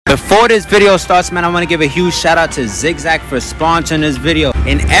Before this video starts, man, I want to give a huge shout out to Zigzag for sponsoring this video.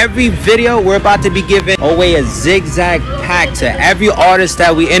 In every video, we're about to be giving away a Zigzag pack to every artist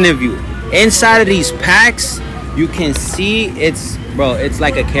that we interview. Inside of these packs, you can see it's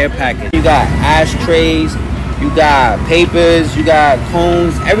like a care package. You got ashtrays, you got papers, you got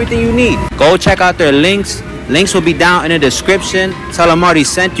cones, everything you need. Go check out their links. Links will be down in the description. Tell them Marty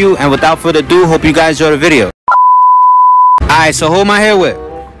sent you. And without further ado, hope you guys enjoy the video. Alright, so who am I here with?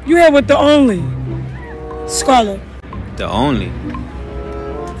 You here with the only Scarlett. The only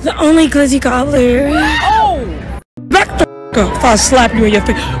Glizzy Gobbler. Oh! Back the f up if I slap you in your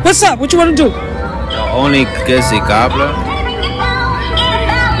face. What's up? What you want to do? The only Glizzy Gobbler?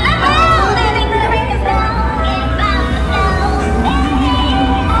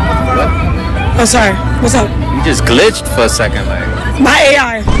 What? Oh, sorry. What's up? You just glitched for a second, like. My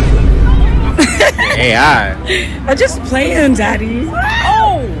AI. AI? I'm just playing, Daddy.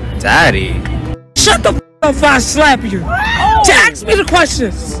 Oh! Daddy? Shut the f up if I slap you. Oh. To ask me the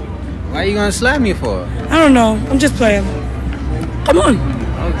questions. Why are you gonna slap me for? I don't know. I'm just playing. Come on.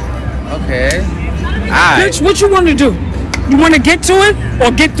 Okay. Bitch, what you want to do? You want to get to it or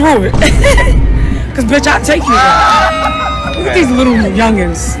get through it? Because, bitch, I'll take you there. Look at these little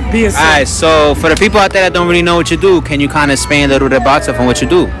youngins being sick. Alright, so for the people out there that don't really know what you do, can you kind of explain a little bit about yourself and what you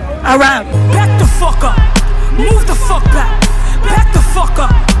do? I rap. Back the fuck up. Move the fuck back. Back the fuck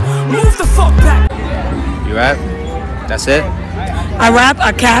up. Move the fuck back. You rap? That's it? I rap,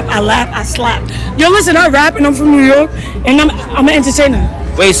 I cap, I laugh, I slap. Yo, listen, I rap and I'm from New York and I'm an entertainer.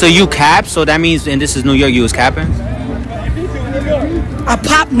 Wait, so you cap? So that means, and this is New York, you was capping? I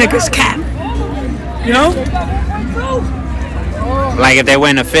pop niggas cap. You know? Like if they were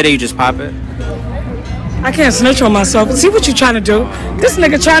in a fit, you just pop it? I can't snitch on myself. See what you trying to do? This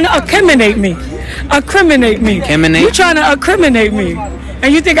nigga trying to incriminate me. Incriminate me. Incriminate? You trying to incriminate me.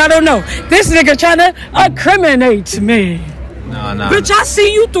 And you think I don't know? This nigga trying to incriminate me. No. Bitch, I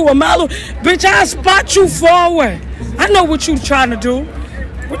see you through a mile. Bitch, I spot you far away. I know what you trying to do.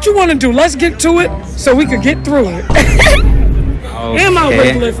 What you want to do? Let's get to it so we could get through it. Okay. And my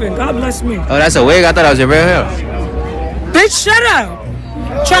wig lifting. God bless me. Oh, that's a wig? I thought that was your real hair. Bitch, shut up.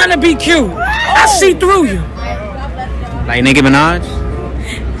 Trying to be cute. I see through you. Like Nicki Minaj?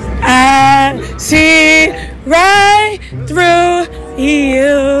 I see right through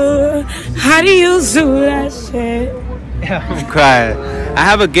you. How do you do that shit? I'm crying. I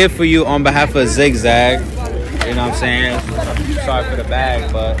have a gift for you on behalf of Zigzag. You know what I'm saying? Sorry for the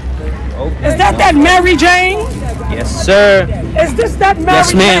bag, but okay. Is that Mary Jane? Yes, sir. Is this that Mary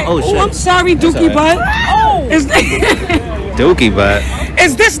Yes, ma'am. Jane? Oh, shit. I'm sorry, Dookie right. Butt. Oh. Is Dookie Butt.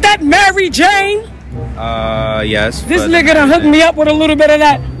 Is this that Mary Jane? Yes. This nigga done hooked me up with a little bit of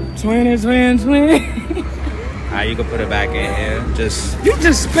that. Twin. Alright, you can put it back in here. You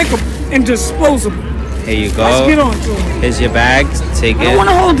despicable and disposable. Here you go. Let's get on to it. Here's your bag. Take it. I don't want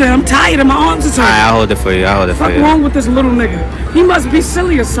to hold it. I'm tired and my arms are tired. Alright, I'll hold it for you. What's wrong with this little nigga? He must be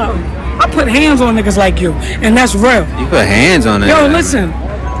silly or something. I put hands on niggas like you, and that's real. You put hands on it. Yo, listen.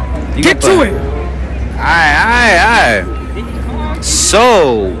 Get to it. Alright.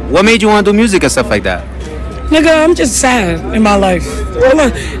 So, what made you want to do music and stuff like that? Nigga, I'm just sad in my life.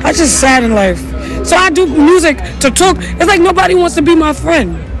 I'm just sad in life. So I do music to talk. It's like nobody wants to be my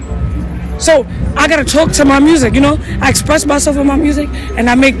friend. So I gotta talk to my music, you know? I express myself in my music, and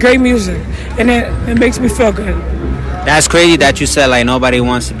I make great music. And it makes me feel good. That's crazy that you said, like, nobody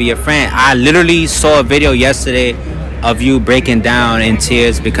wants to be a friend. I literally saw a video yesterday of you breaking down in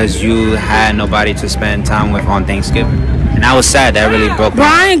tears because you had nobody to spend time with on Thanksgiving. And I was sad. That really broke me. Bro,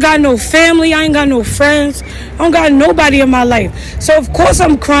 I ain't got no family. I ain't got no friends. I don't got nobody in my life. So, of course,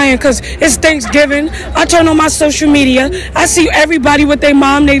 I'm crying because it's Thanksgiving. I turn on my social media. I see everybody with their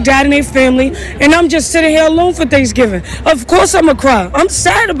mom, their dad, and their family. And I'm just sitting here alone for Thanksgiving. Of course I'm going to cry. I'm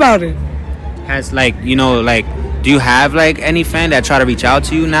sad about it. Has, like, you know, like, do you have, like, any fan that try to reach out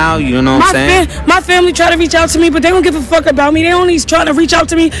to you now? You know what I'm saying? My family try to reach out to me, but they don't give a fuck about me. They only try to reach out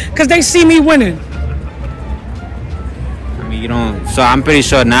to me because they see me winning. You don't. So I'm pretty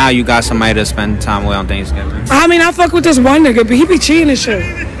sure now you got somebody to spend time with on Thanksgiving. I mean, I fuck with this one nigga, but he be cheating and shit.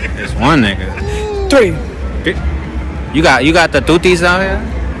 This one nigga. 3. You got the tutis out here?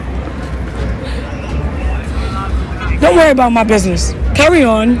 Don't worry about my business. Carry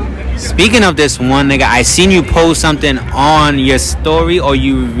on. Speaking of this one nigga, I seen you post something on your story, or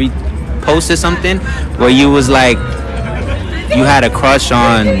you posted something where you was like, you had a crush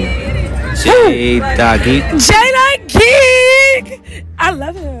on Jada Geek. Jada Geek! I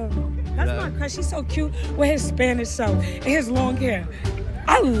love him. That's my crush. He's so cute with his Spanish self and his long hair.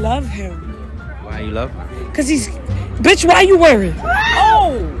 I love him. Why you love him? Because he's... Bitch, why you worried?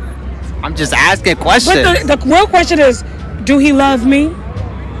 Oh! I'm just asking questions. But the real question is, do he love me?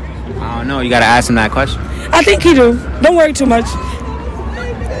 I don't know. You gotta ask him that question. I think he do. Don't worry too much.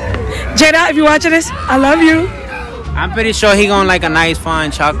 Jada, if you're watching this, I love you. I'm pretty sure he gonna like a nice, fine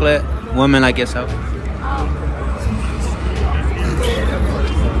chocolate woman like yourself.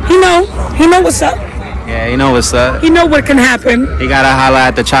 He know what's up. Yeah, you know what's up. He know what can happen. He gotta holler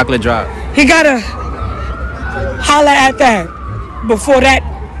at the chocolate drop. He gotta holler at that before that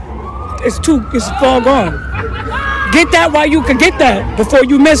it's far gone. Get that while you can get that before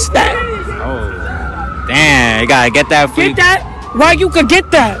you miss that. Oh, damn! You gotta get that. Get that while you can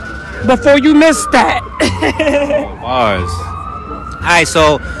get that before you miss that. Bars. All right,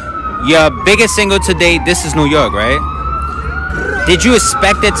 so your biggest single to date. This is New York, right? Did you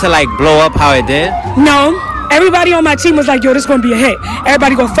expect it to like blow up how it did? No. Everybody on my team was like, yo, this gonna be a hit.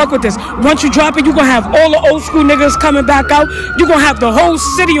 Everybody gonna fuck with this. Once you drop it, you gonna have all the old school niggas coming back out. You gonna have the whole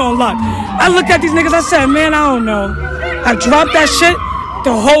city on lock. I looked at these niggas, I said, man, I don't know. I dropped that shit,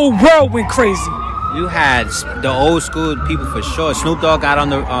 the whole world went crazy. You had the old school people for sure. Snoop Dogg got on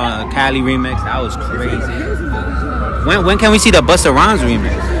the Cali remix. That was crazy. When can we see the Busta Rhymes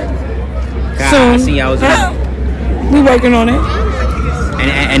remix? God, Soon. I see y'all was We working on it.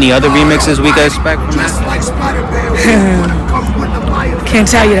 Any other remixes we could expect from that? Can't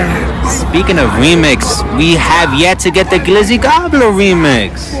tell you that. Speaking of remix, we have yet to get the Glizzy Gobbler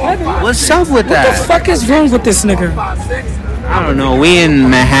remix. What's up with that? What the fuck is wrong with this nigga? I don't know. We in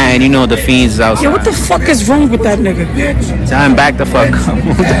Manhattan, you know the fiends outside. Yeah, what the fuck is wrong with that nigga? Tell him back the fuck up.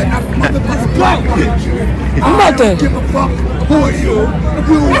 I'm about to. You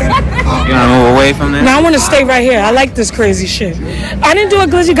wanna move away from that? Now I want to stay right here. I like this crazy shit. I didn't do a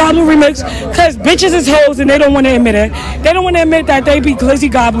Glizzy Goblin remix because bitches is hoes and they don't want to admit it. They don't want to admit that they be Glizzy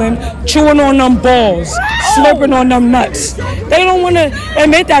Goblin chewing on them balls, slurping on them nuts. They don't want to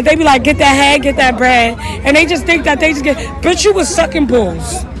admit that. They be like, get that head, get that bread. And they just think that they just get... Bitch, you was sucking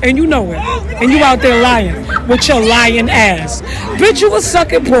balls. And you know it. And you out there lying with your lying ass. Bitch, you was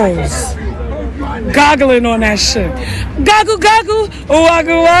sucking balls. Goggling on that shit. Goggle, goggle,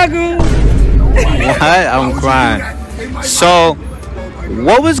 waggle, waggle. What? I'm crying. So,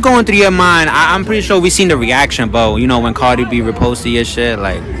 what was going through your mind? I'm pretty sure we seen the reaction, but you know when Cardi B reposted your shit,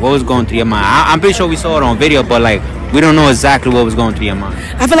 like what was going through your mind? I'm pretty sure we saw it on video, but like we don't know exactly what was going through your mind.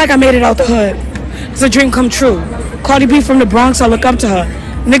 I feel like I made it out the hood. It's a dream come true. Cardi B from the Bronx, I look up to her.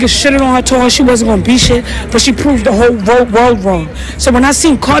 Niggas shitted on her, told her she wasn't gonna be shit, but she proved the whole world wrong. So when I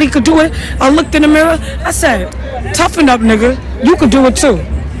seen Cardi could do it, I looked in the mirror, I said, toughen up, nigga. You could do it too.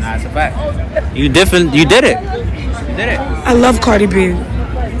 Nah, it's a fact. You different. You did it. You did it. I love Cardi B.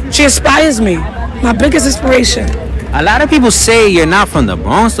 She inspires me. My biggest inspiration. A lot of people say you're not from the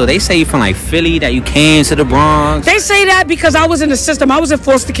Bronx, so they say you're from like Philly, that you came to the Bronx. They say that because I was in the system. I was in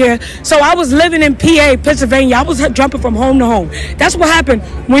foster care. So I was living in PA, Pennsylvania. I was jumping from home to home. That's what happened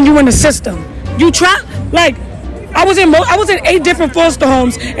when you in the system. You try, like, I was in 8 different foster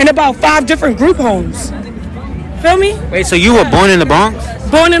homes and about 5 different group homes. Feel me? Wait, so you were born in the Bronx?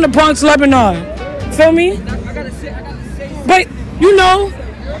 Born in the Bronx, Lebanon. Feel me? But, you know,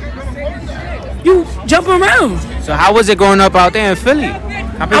 you jump around. So how was it growing up out there in Philly?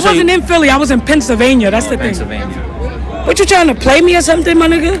 I wasn't in Philly. I was in Pennsylvania. That's the thing. Pennsylvania. What, you trying to play me or something, my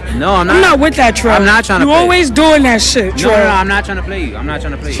nigga? No, I'm not. I'm not with that, Trey. I'm not trying to You play. always doing that shit, Trey. No, I'm not trying to play you. I'm not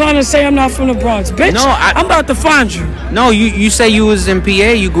trying to play you. Trying to say I'm not from the Bronx. Bitch, No, I'm about to find you. No, you say you was in PA.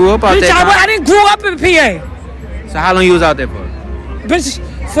 You grew up out Bitch, there. I didn't grow up in PA. So how long you was out there for? Bitch,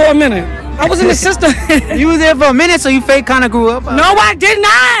 for a minute. I was in the system. You was there for a minute, so you fake kind of grew up. No, I did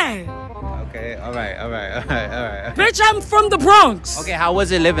not. Okay, all right. Bitch, I'm from the Bronx. Okay, how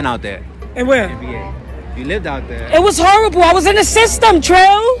was it living out there? And where? PA. You lived out there. It was horrible. I was in the system,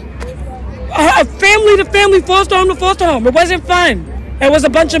 Trail. A family to family, foster home to foster home. It wasn't fun. It was a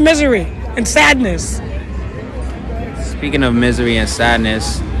bunch of misery and sadness. Speaking of misery and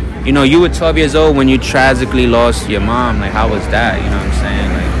sadness, you know, you were 12 years old when you tragically lost your mom. Like, how was that? You know what I'm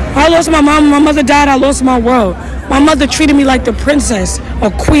saying? Like, I lost my mom. My mother died. I lost my world. My mother treated me like the princess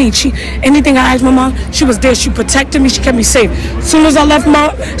or queen. Anything I asked my mom, she was there. She protected me. She kept me safe. Soon as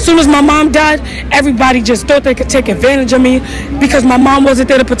my mom died, everybody just thought they could take advantage of me because my mom wasn't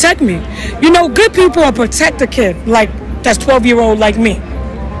there to protect me. You know, good people will protect a kid like that's 12-year-old like me.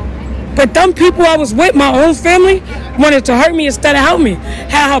 But them people I was with, my own family, wanted to hurt me instead of help me.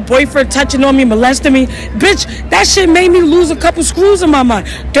 Had her boyfriend touching on me, molesting me. Bitch, that shit made me lose a couple screws in my mind.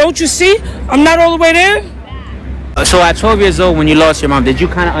 Don't you see? I'm not all the way there. so at 12 years old, when you lost your mom, did you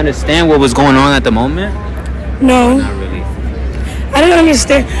kind of understand what was going on at the moment? No. Not really. I didn't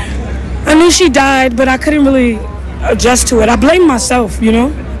understand. I knew she died, but I couldn't really adjust to it. I blamed myself, you know?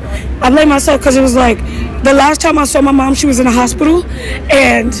 I blame myself because it was like the last time I saw my mom, she was in the hospital,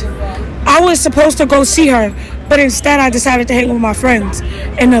 and I was supposed to go see her, but instead I decided to hang with my friends.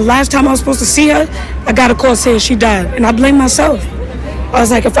 And the last time I was supposed to see her, I got a call saying she died, and I blame myself. I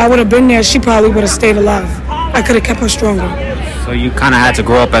was like, if I would have been there, she probably would have stayed alive. I could have kept her stronger. So you kind of had to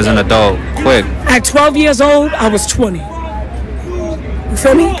grow up as an adult quick. At 12 years old, I was 20. You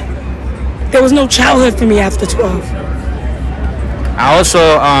feel me? There was no childhood for me after 12. I also,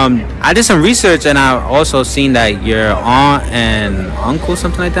 I did some research, and I also seen that your aunt and uncle,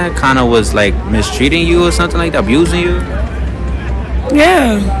 something like that, kind of was like mistreating you or something like that, abusing you.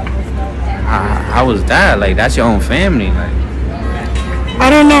 Yeah. How was that? Like, that's your own family. Like, I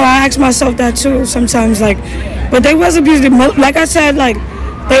don't know. I ask myself that too sometimes. Like, but they was abusing. Like I said, like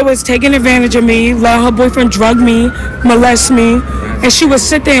they was taking advantage of me. Let her boyfriend drug me, molest me, and she would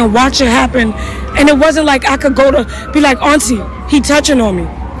sit there and watch it happen. And it wasn't like I could go to be like, Auntie, he touching on me,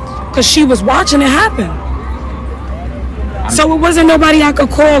 because she was watching it happen. So it wasn't nobody I could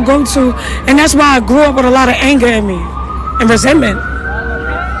call or go to, and that's why I grew up with a lot of anger in me and resentment.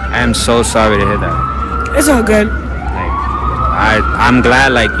 I am so sorry to hear that. It's all good. I'm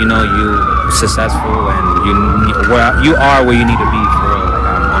glad, like, you know, you successful and you are where you need to be, for real.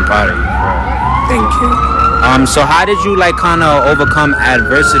 Like, I'm proud of you, for real. Thank you. So how did you, like, kind of overcome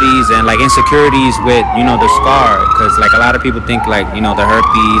adversities and, like, insecurities with, you know, the scar? Because, like, a lot of people think, like, you know, the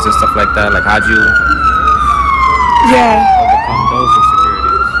herpes and stuff like that. Like, how'd you overcome those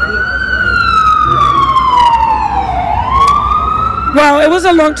insecurities? Well, it was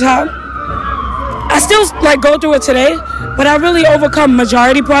a long time. I still, like, go through it today, but I really overcome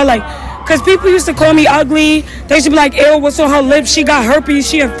majority part, like, because people used to call me ugly. They used to be like, ew, what's on her lips? She got herpes,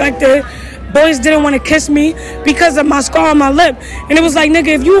 she infected. Boys didn't want to kiss me because of my scar on my lip. And it was like, nigga,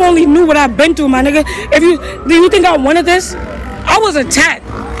 if you only knew what I've been through, my nigga, do you think I wanted this? I was attacked.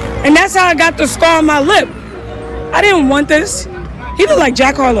 And that's how I got the scar on my lip. I didn't want this. He looked like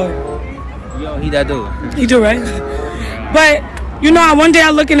Jack Harlow. Yo, he that dude. He do, right? But, you know, one day I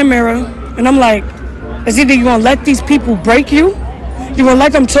look in the mirror and I'm like, it's either you're going to let these people break you, you're going to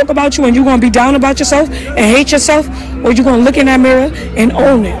let them talk about you and you're going to be down about yourself and hate yourself, or you're going to look in that mirror and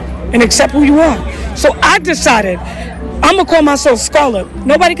own it and accept who you are. So I decided I'm going to call myself Scarlet.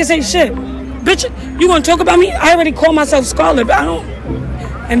 Nobody can say shit. Bitch, you going to talk about me? I already call myself Scarlet, but I don't.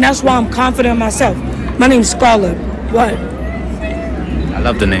 And that's why I'm confident in myself. My name's Scarlet. What? I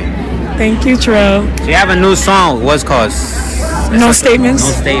love the name. Thank you, Terrell. So you have a new song. What's called? No Statements.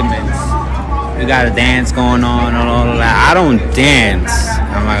 No Statements. You got a dance going on and all of that. I don't dance,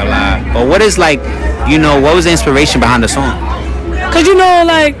 I'm not gonna lie. But what is, like, you know, what was the inspiration behind the song? Cause you know,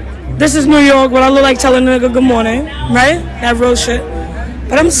 like, this is New York, what I look like telling a nigga good morning, right? That real shit.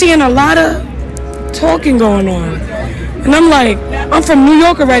 But I'm seeing a lot of talking going on. And I'm like, I'm from New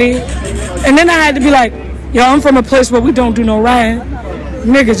York already. And then I had to be like, yo, I'm from a place where we don't do no rioting.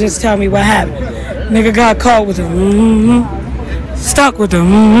 Nigga just tell me what happened. Nigga got caught with a stuck with a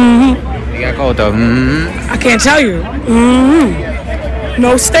You got caught with a I can't tell you.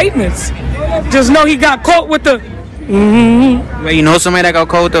 No statements. Just know he got caught with the Wait, you know somebody that got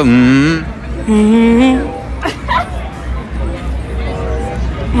caught with the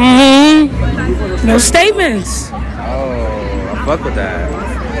No statements. Oh, I fuck with that.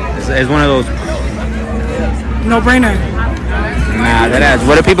 It's one of those. No brainer. Nah, that ass.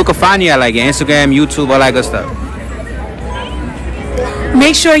 Where the people can find you at, like your Instagram, YouTube, all that good stuff.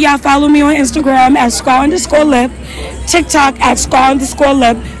 Make sure y'all follow me on Instagram at Scar_Lip, TikTok at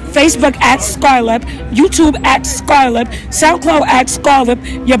Scar_Lip, Facebook at Scarlip, YouTube at Scarlip, SoundCloud at Scarlip,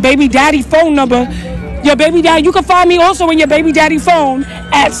 your baby daddy phone number. Your baby daddy, you can find me also in your baby daddy phone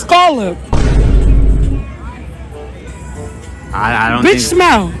at Scarlip. I don't Bitch,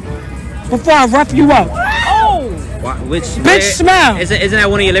 smile before I rough you up. Which bitch, smile. Isn't that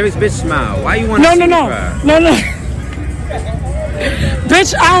one of your lyrics? Bitch, smile. Why you want to No.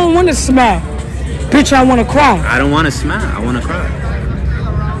 Bitch, I don't want to smile. Bitch, I want to cry. I don't want to smile. I want to cry.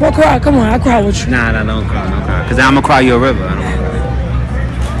 Well, cry. Come on, I cry with you. Nah, don't cry. Because I'm going to cry you a river. I don't want to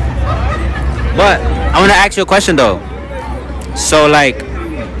cry. But I want to ask you a question, though. So, like,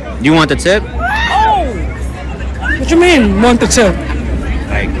 you want the tip? What you mean, want the tip?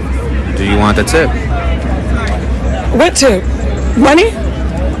 Like, do you want the tip? What tip? Money?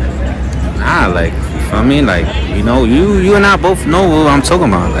 Nah, like, you feel me? Like, you know, you and I both know what I'm talking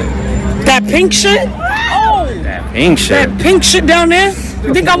about. Like, that pink shit? That pink shit? That pink shit down there?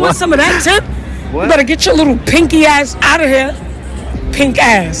 You think I want some of that tip? What? You better get your little pinky ass out of here. Pink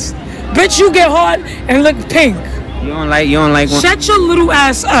ass. Bitch, you get hard and look pink. You don't like one? Shut your little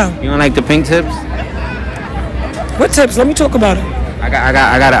ass up. You don't like the pink tips? What tips? Let me talk about it. I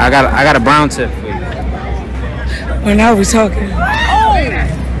got a brown tip for you. Well, now we talking.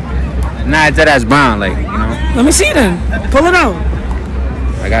 Nah, it's dead ass brown, like, you know. Let me see then. Pull it out.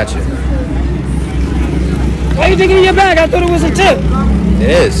 I got you. Why you taking it in your bag? I thought it was a tip. It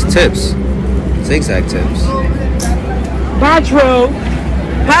is tips, zigzag tips. Bye, Trill.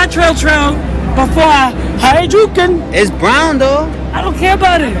 Bye, Trill. Before I hide you can. It's brown though. I don't care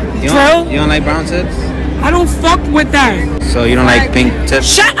about it. You Trill. don't like brown tips? I don't fuck with that. So you don't like pink tips?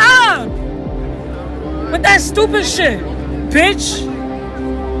 Shut up! With that stupid shit, bitch.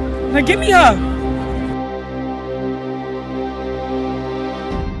 Now give me her.